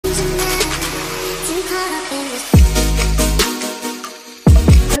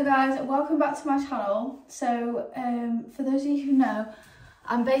Hello guys, welcome back to my channel. So for those of you who know,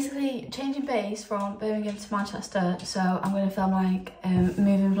 I'm basically changing base from Birmingham to Manchester, so I'm going to film like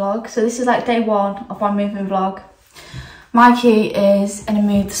moving vlog. So this is like day one of my moving vlog. Mikey is in a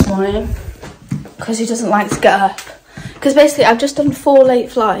mood this morning because he doesn't like to get up. Because basically I've just done 4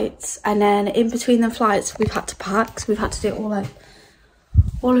 late flights, and then in between the flights we've had to pack, so we've had to do all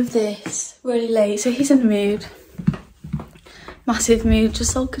of this really late. So he's in the mood. Massive mood,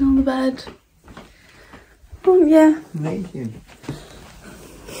 just sulking on the bed. Oh yeah. Thank you.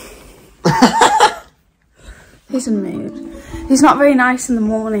 He's in the mood. He's not very nice in the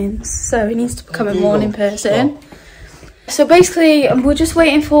mornings, so he needs to become a morning person. So basically, we're just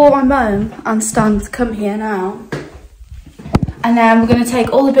waiting for my mum and Stan to come here now. And then we're going to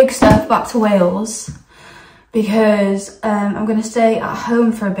take all the big stuff back to Wales, because I'm going to stay at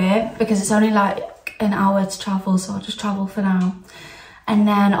home for a bit, because it's only like an hour to travel, so I'll just travel for now. And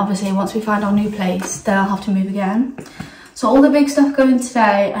then obviously once we find our new place, then I'll have to move again. So all the big stuff going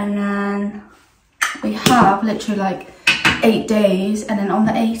today, and then we have literally like 8 days, and then on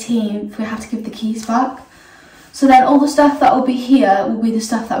the 18th we have to give the keys back. So then all the stuff that will be here will be the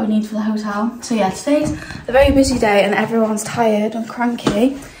stuff that we need for the hotel. So yeah, today's a very busy day and everyone's tired and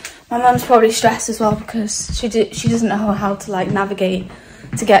cranky. My mum's probably stressed as well because she doesn't know how to like navigate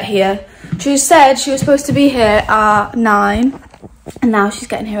to get here. She said she was supposed to be here at 9 and now she's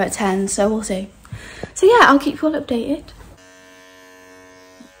getting here at 10, so we'll see. So yeah, I'll keep you all updated.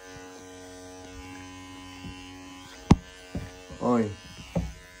 Oi.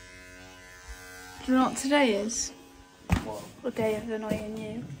 Do you know what today is? What? What day of annoying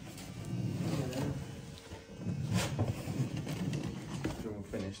you? Should we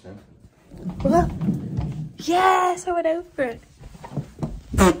finish then? What? Yes, I went over it.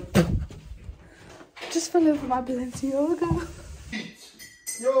 Just fell over my Balenciaga.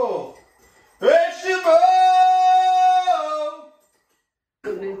 Yo! Vegetable!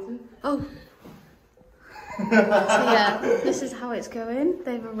 Oh. So yeah, this is how it's going.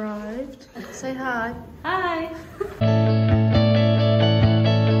 They've arrived. Say hi. Hi.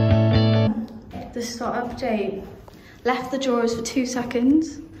 This is our update. Left the drawers for 2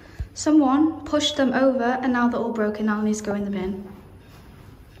 seconds. Someone pushed them over and now they're all broken. Now needs to go in the bin.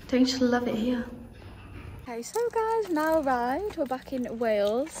 Don't you just love it here? Okay, so guys, now arrived. We're back in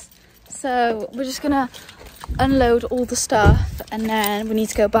Wales. So we're just gonna unload all the stuff and then we need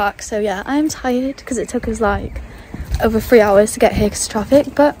to go back. So yeah, I'm tired because it took us like over 3 hours to get here because of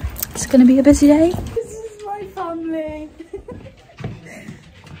traffic, but it's gonna be a busy day. This is my family.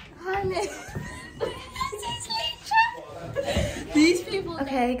 Hi, Liz. These people.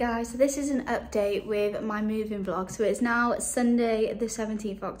 Okay guys, so this is an update with my moving vlog. So it's now Sunday the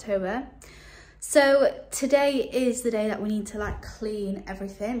 17th of October. So today is the day that we need to like clean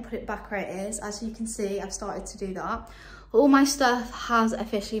everything, put it back where it is. As you can see, I've started to do that. All my stuff has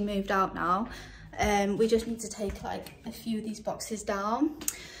officially moved out now. We just need to take like a few of these boxes down.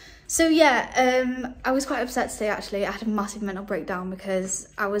 So yeah, I was quite upset today actually. I had a massive mental breakdown because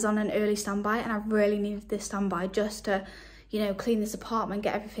I was on an early standby and I really needed this standby just to, you know, clean this apartment,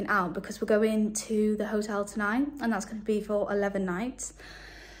 get everything out, because we're going to the hotel tonight and that's going to be for 11 nights.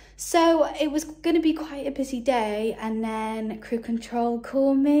 So it was going to be quite a busy day, and then crew control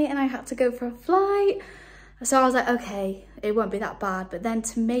called me and I had to go for a flight. So I was like, okay, it won't be that bad. But then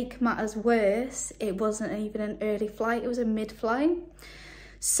to make matters worse, it wasn't even an early flight, it was a mid-flight.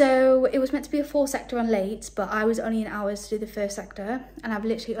 So it was meant to be a 4 sector and late, but I was only in hours to do the 1st sector, and I've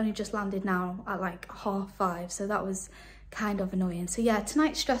literally only just landed now at like 5:30, so that was kind of annoying. So yeah,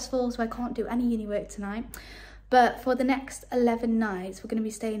 tonight's stressful, so I can't do any uni work tonight. But for the next 11 nights, we're going to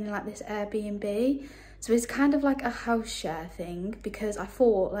be staying in like this Airbnb. So it's kind of like a house share thing, because I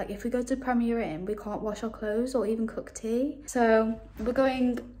thought like if we go to Premier Inn, we can't wash our clothes or even cook tea. So we're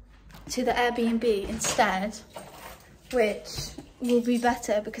going to the Airbnb instead, which will be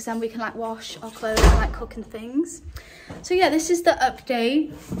better because then we can like wash our clothes and like cook and things. So yeah, this is the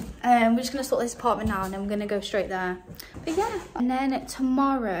update. We're just gonna sort this apartment now and then we're gonna go straight there. But yeah, and then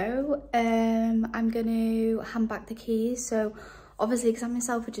tomorrow I'm gonna hand back the keys. So obviously because I'm in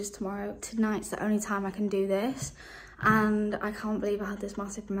Selfridges tomorrow, tonight's the only time I can do this, and I can't believe I had this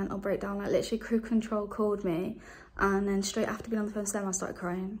massive mental breakdown. Like literally crew control called me and then straight after being on the phone to them I started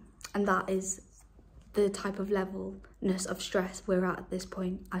crying, and that is the type of levelness of stress we're at this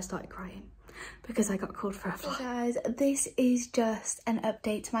point. I started crying because I got called for a flight. So guys, this is just an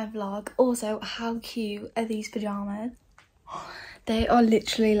update to my vlog. Also, how cute are these pajamas? They are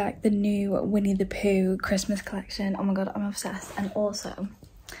literally like the new Winnie the Pooh Christmas collection. Oh my god, I'm obsessed. And also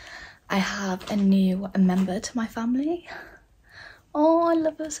I have a new member to my family. Oh, I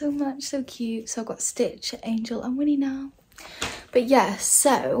love her so much, so cute. So I've got Stitch, Angel and Winnie now. But yeah,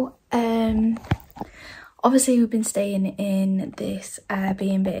 so obviously we've been staying in this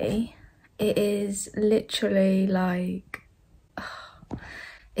Airbnb. It is literally like,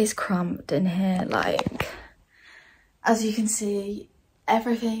 it's cramped in here. Like, as you can see,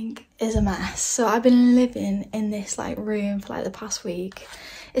 everything is a mess. So I've been living in this like room for like the past week.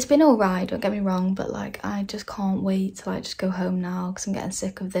 It's been all right, don't get me wrong, but like I just can't wait to like just go home now because I'm getting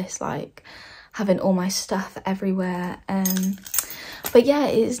sick of this, like having all my stuff everywhere. But yeah,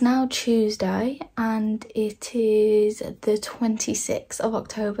 it is now Tuesday and it is the 26th of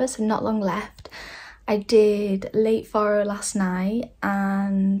October, so not long left. I did late faro last night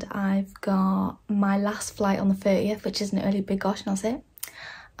and I've got my last flight on the 30th, which is an early big gosh, and that's it.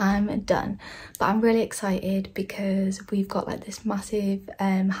 I'm done. But I'm really excited because we've got like this massive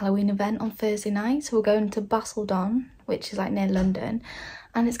Halloween event on Thursday night. So we're going to Basildon, which is like near London,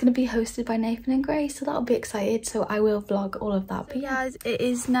 and it's going to be hosted by Nathan and Grace, so that'll be excited. So I will vlog all of that. But yeah, guys, it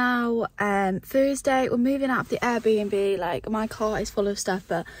is now Thursday. We're moving out of the Airbnb. Like, my car is full of stuff,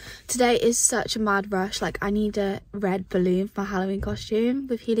 but today is such a mad rush. Like, I need a red balloon for my Halloween costume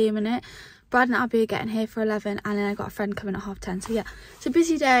with helium in it. Brad and Abby are getting here for 11, and then I got a friend coming at 10:30. So yeah, it's a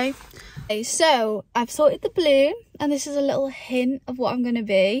busy day. Okay, so I've sorted the balloon, and this is a little hint of what I'm going to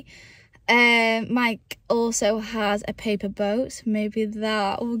be. Mike also has a paper boat, so maybe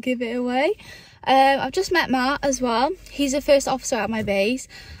that will give it away. I've just met Matt as well. He's the first officer at my base,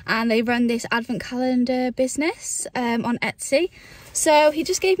 and they run this advent calendar business on Etsy. So he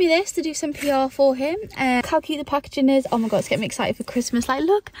just gave me this to do some PR for him. How cute the packaging is. Oh my god, it's getting me excited for Christmas. Like,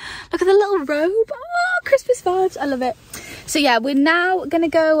 look at the little robe. Oh, Christmas vibes. I love it. So yeah, we're now gonna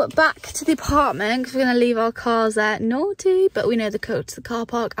go back to the apartment because we're gonna leave our cars there. Naughty, but we know the code to the car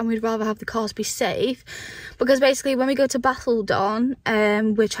park, and we'd rather have the cars be safe because basically when we go to Basildon,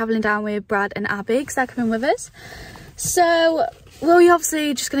 we're traveling down with Brad and Abby because they're coming with us. So we're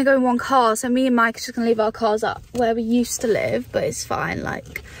obviously just gonna go in one car, so me and Mike are just gonna leave our cars up where we used to live, but it's fine.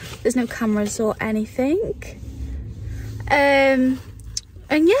 Like, there's no cameras or anything. And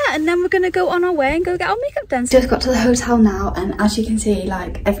yeah, and then we're gonna go on our way and go get our makeup done. Just got to the hotel now, and as you can see,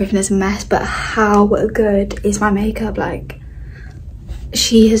 like, everything is a mess, but how good is my makeup? Like,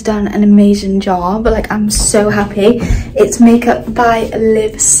 she has done an amazing job. Like, I'm so happy. It's makeup by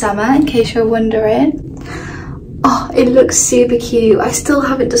Liv Summer, in case you're wondering. Oh, it looks super cute. I still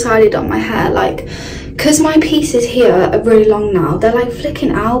haven't decided on my hair, like, because my pieces here are really long now. They're like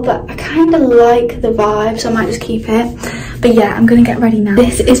flicking out, but I kind of like the vibe, so I might just keep it. But yeah, I'm gonna get ready now.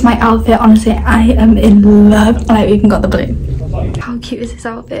 This is my outfit. Honestly, I am in love. And I've even got the balloon. How cute is this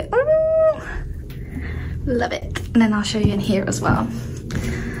outfit? Oh, love it. And then I'll show you in here as well.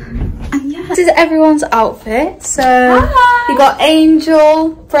 And yeah, this is everyone's outfit. So you got Angel,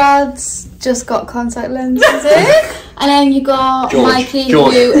 Brad's just got contact lenses in, and then you got George. Mikey,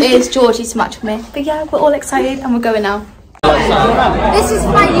 who is Georgie's match for me. But yeah, we're all excited and we're going now. This is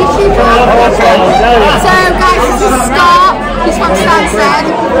my YouTube channel. So guys, this is Scott. This one's Sansan.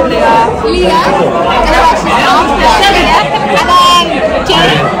 Leah. I don't know what she's on. And then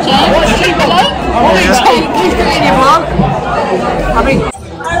Jane. She's Billy. Who's doing your vlog?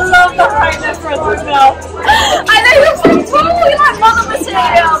 I love the brightness for us now. I know, you're so tall. You're like mother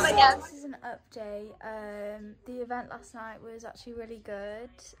material. But yeah. This is an update. The event last night was actually really good.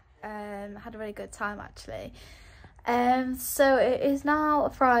 Had a really good time actually. So it is now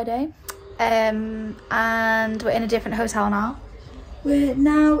Friday, and we're in a different hotel now. We're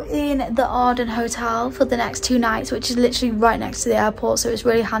now in the Arden Hotel for the next 2 nights, which is literally right next to the airport, so it's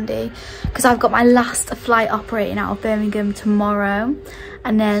really handy because I've got my last flight operating out of Birmingham tomorrow,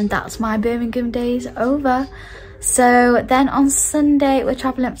 and then that's my Birmingham days over. So then on Sunday we're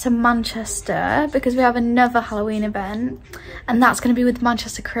traveling up to Manchester because we have another Halloween event, and that's going to be with the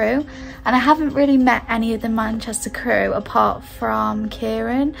Manchester crew, and I haven't really met any of the Manchester crew apart from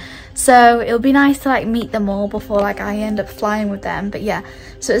Kieran, so it'll be nice to like meet them all before like I end up flying with them. But yeah,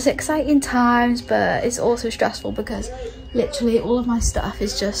 so it's exciting times, but it's also stressful because literally all of my stuff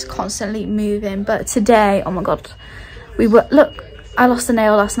is just constantly moving. But today, oh my god, look, I lost a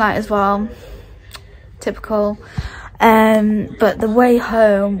nail last night as well. Typical. But the way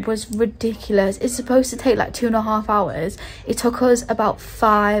home was ridiculous. It's supposed to take like 2.5 hours. It took us about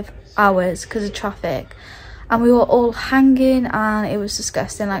 5 hours because of traffic, and we were all hanging, and it was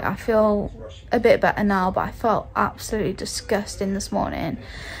disgusting. Like, I feel a bit better now, but I felt absolutely disgusting this morning.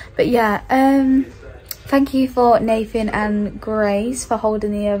 But yeah, thank you for Nathan and Grace for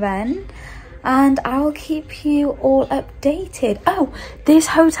holding the event. and I will keep you all updated. Oh, this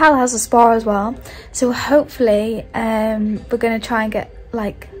hotel has a spa as well, so hopefully we're gonna try and get,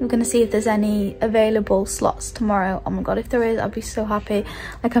 like, we're gonna see if there's any available slots tomorrow. Oh my god, if there is, I'll be so happy.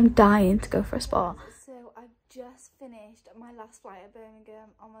 Like, I'm dying to go for a spa. So I've just finished my last flight at Birmingham.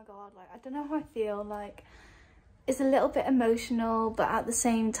 Oh my god, like, I don't know how I feel. Like, it's a little bit emotional, but at the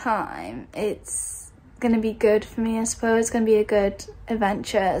same time it's gonna be good for me, I suppose. It's gonna be a good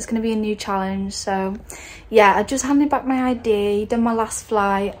adventure. It's gonna be a new challenge. So yeah, I just handed back my ID, done my last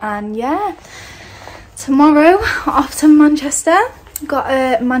flight, and yeah, tomorrow off to Manchester. Got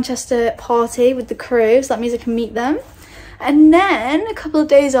a Manchester party with the crew, so that means I can meet them, and then a couple of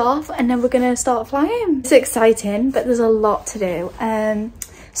days off, and then we're gonna start flying. It's exciting, but there's a lot to do.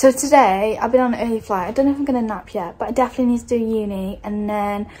 So today I've been on an early flight. I don't know if I'm gonna nap yet, but I definitely need to do uni, and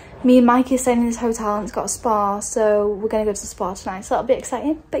then me and Mikey are staying in this hotel and it's got a spa, so we're gonna go to the spa tonight, so that'll be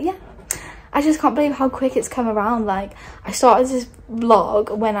exciting. But yeah, I just can't believe how quick it's come around. Like, I started this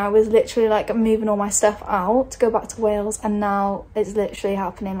vlog when I was literally like moving all my stuff out to go back to Wales, and now it's literally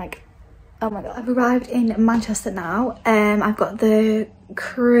happening. Like, oh my god. I've arrived in Manchester now. I've got the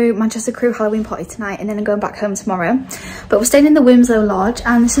Manchester crew Halloween party tonight, and then I'm going back home tomorrow. But we're staying in the Winslow Lodge,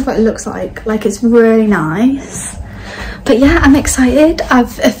 and this is what it looks like. Like, it's really nice. But yeah, I'm excited.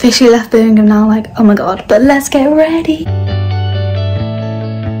 I've officially left Birmingham now, like, oh my god. But let's get ready.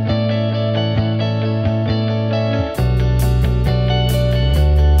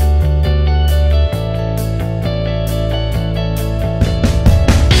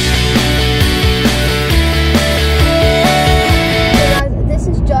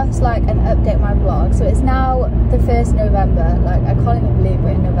 So it's now the 1st November. Like, I can't even believe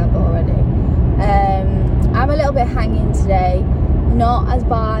we're in November already. I'm a little bit hanging today, not as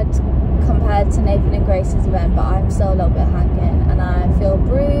bad compared to Nathan and Grace's event, but I'm still a little bit hanging, and I feel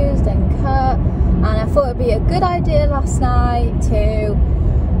bruised and cut, and I thought it'd be a good idea last night to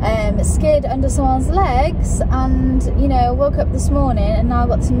skid under someone's legs, and you know, woke up this morning and now I've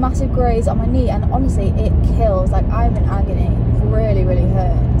got some massive graze on my knee, and honestly it kills. Like, I'm in agony. It really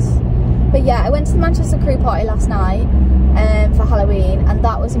hurts. But yeah, I went to the Manchester crew party last night for Halloween, and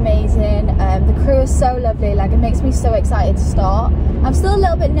that was amazing. The crew is so lovely. Like, it makes me so excited to start. I'm still a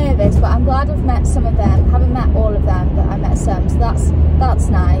little bit nervous, but I'm glad I've met some of them. I haven't met all of them, but I met some, so that's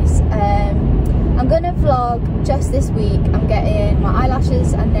nice. I'm gonna vlog just this week. I'm getting my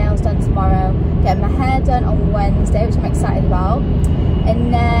eyelashes and nails done tomorrow, getting my hair done on Wednesday, which I'm excited about,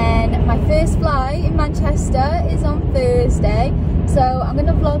 and then my first flight in Manchester is on Thursday. So I'm going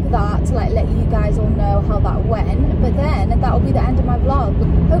to vlog that to, like, let you guys all know how that went. But then that will be the end of my vlog.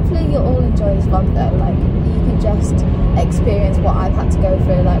 Hopefully you'll all enjoy this vlog though. Like, you can just experience what I've had to go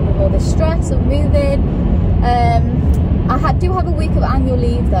through, like, with all this stress of moving. I do have a week of annual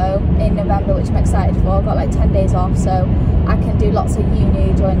leave though in November, which I'm excited for. I've got like 10 days off, so I can do lots of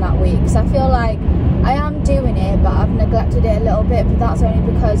uni during that week. So I feel like I am doing it, but I've neglected it a little bit, but that's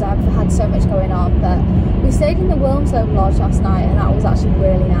only because I've had so much going on. But we stayed in the Winslow Lodge last night, and that was actually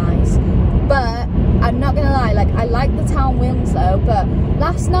really nice. But I'm not gonna lie, like, I like the town Winslow, but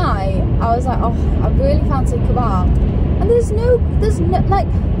last night I was like, oh, I really fancy kebab. And there's no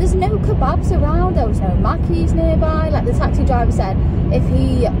kebabs around. There was no Mackey's nearby. Like, the taxi driver said if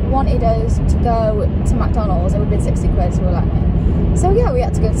he wanted us to go to McDonald's, it would have been 60 quid, so we were like, no. So yeah, we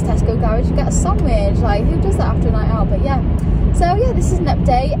had to go to Tesco Garage and get a sandwich. Like, who does that after a night out? But yeah, so yeah, this is an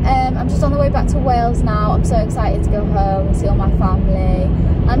update. I'm just on the way back to Wales now. I'm so excited to go home and see all my family.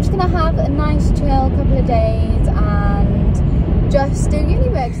 I'm just gonna have a nice chill couple of days and just do uni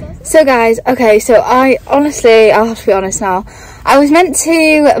work. So guys, okay, so I'll have to be honest now. I was meant to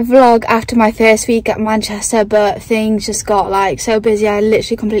vlog after my first week at Manchester, but things just got like so busy, I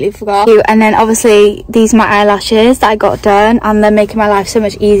literally completely forgot. And then obviously these are my eyelashes that I got done, and they're making my life so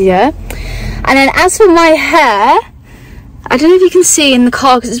much easier. And then as for my hair, I don't know if you can see in the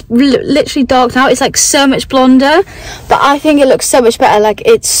car because it's literally dark now. It's like so much blonder, but I think it looks so much better. Like,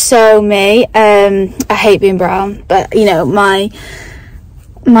 it's so me. I hate being brown, but you know, my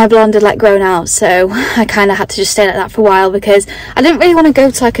blonde had like grown out, so I kind of had to just stay like that for a while because I didn't really want to go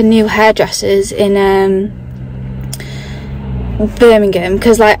to like a new hairdresser's in Birmingham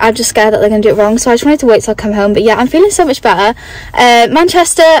because like I'm just scared that they're gonna do it wrong, so I just wanted to wait till I come home. But yeah, I'm feeling so much better.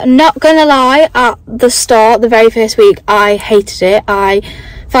 Manchester, not gonna lie, at the start, the very first week, I hated it. I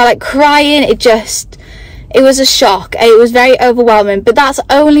felt like crying. It was a shock. It was very overwhelming, but that's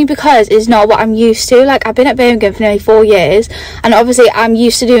only because it's not what I'm used to. Like, I've been at Birmingham for nearly 4 years, and obviously I'm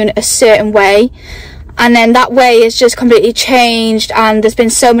used to doing a certain way, and then that way has just completely changed, and there's been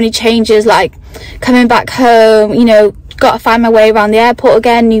so many changes, like coming back home, you know, got to find my way around the airport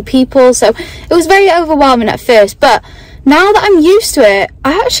again, new people, so it was very overwhelming at first, but now that I'm used to it,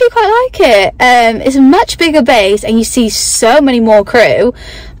 I actually quite like it. It's a much bigger base and you see so many more crew,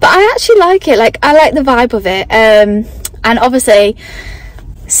 but I actually like it. Like, I like the vibe of it. And obviously,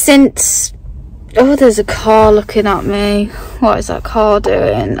 since... Oh, there's a car looking at me. What is that car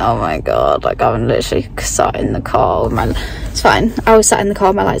doing? Oh my god, like, I'm literally sat in the car with my... It's fine. I was sat in the car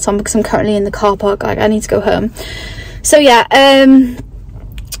with my lights on because I'm currently in the car park. Like, I need to go home. So yeah,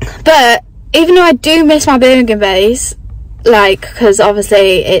 but even though I do miss my Birmingham base, like, because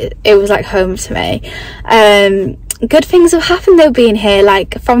obviously it was like home to me, good things have happened though being here.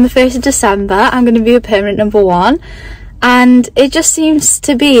 Like, from the 1st of December I'm going to be a permanent #1, and it just seems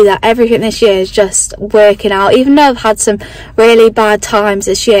to be that everything this year is just working out. Even though I've had some really bad times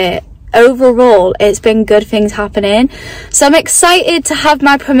this year, overall it's been good things happening. So I'm excited to have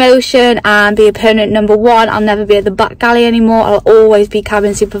my promotion and be a permanent #1. I'll never be at the back galley anymore. I'll always be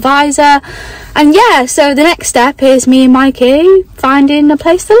cabin supervisor. And yeah, so the next step is me and Mikey finding a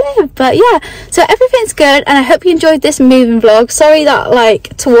place to live. But yeah, so everything's good, and I hope you enjoyed this moving vlog. Sorry that,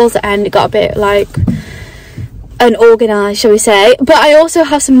 like, towards the end it got a bit like unorganized, shall we say. But I also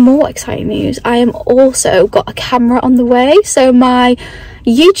have some more exciting news. I am also got a camera on the way, so my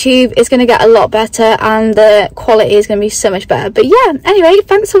YouTube is going to get a lot better and the quality is going to be so much better. But yeah, anyway,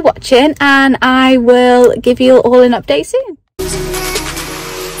 thanks for watching, and I will give you all an update soon.